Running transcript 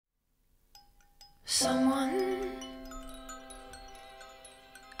someone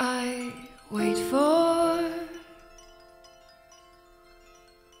I wait for,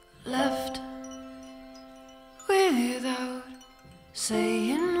 left without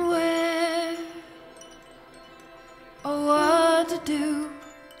saying where or what to do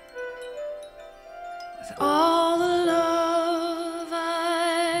with all the love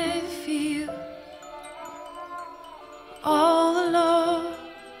I feel, all the love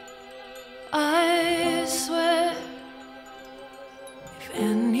I swear. If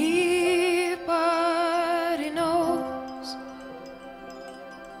anybody knows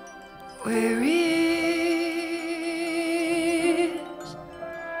where he is,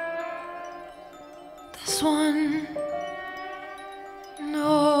 this one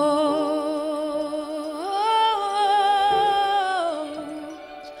knows.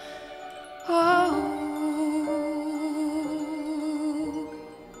 Oh.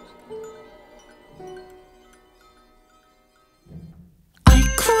 I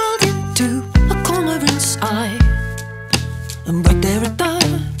crawled into a corner inside, and right there at the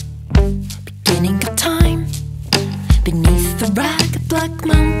beginning of time, beneath the ragged black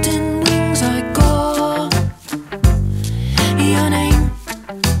mountain wings, I call your name.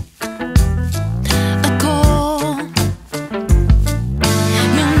 I call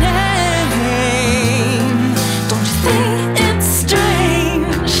your name. Don't you think it's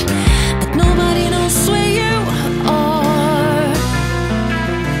strange that nobody knows where you are?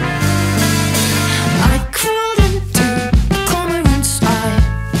 I crawled into a corner inside,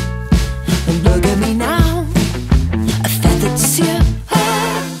 and look at me now, a feathered seer, a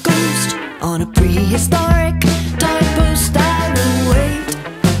ghost on a prehistoric tide-post. I will wait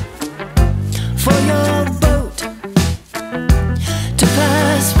for your boat to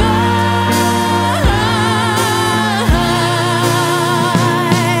pass by.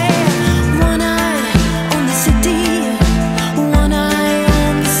 One eye on the city, one eye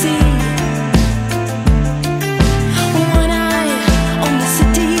on the sea. One eye on the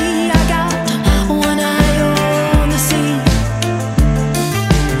city, I got one eye on the sea.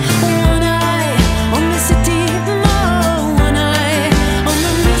 One eye on the city, one eye on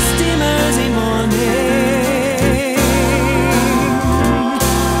the misty Mersey morning.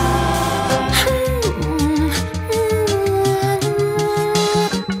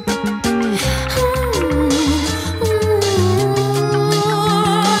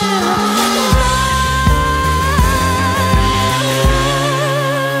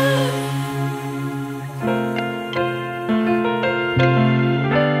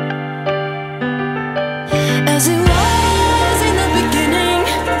 As it was in the beginning,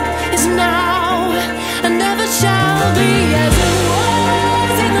 is now, and never shall be. As it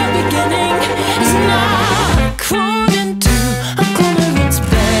was in the beginning, is now. Crawled into a corner, it's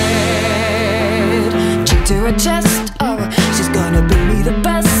bed, cheek to her chest.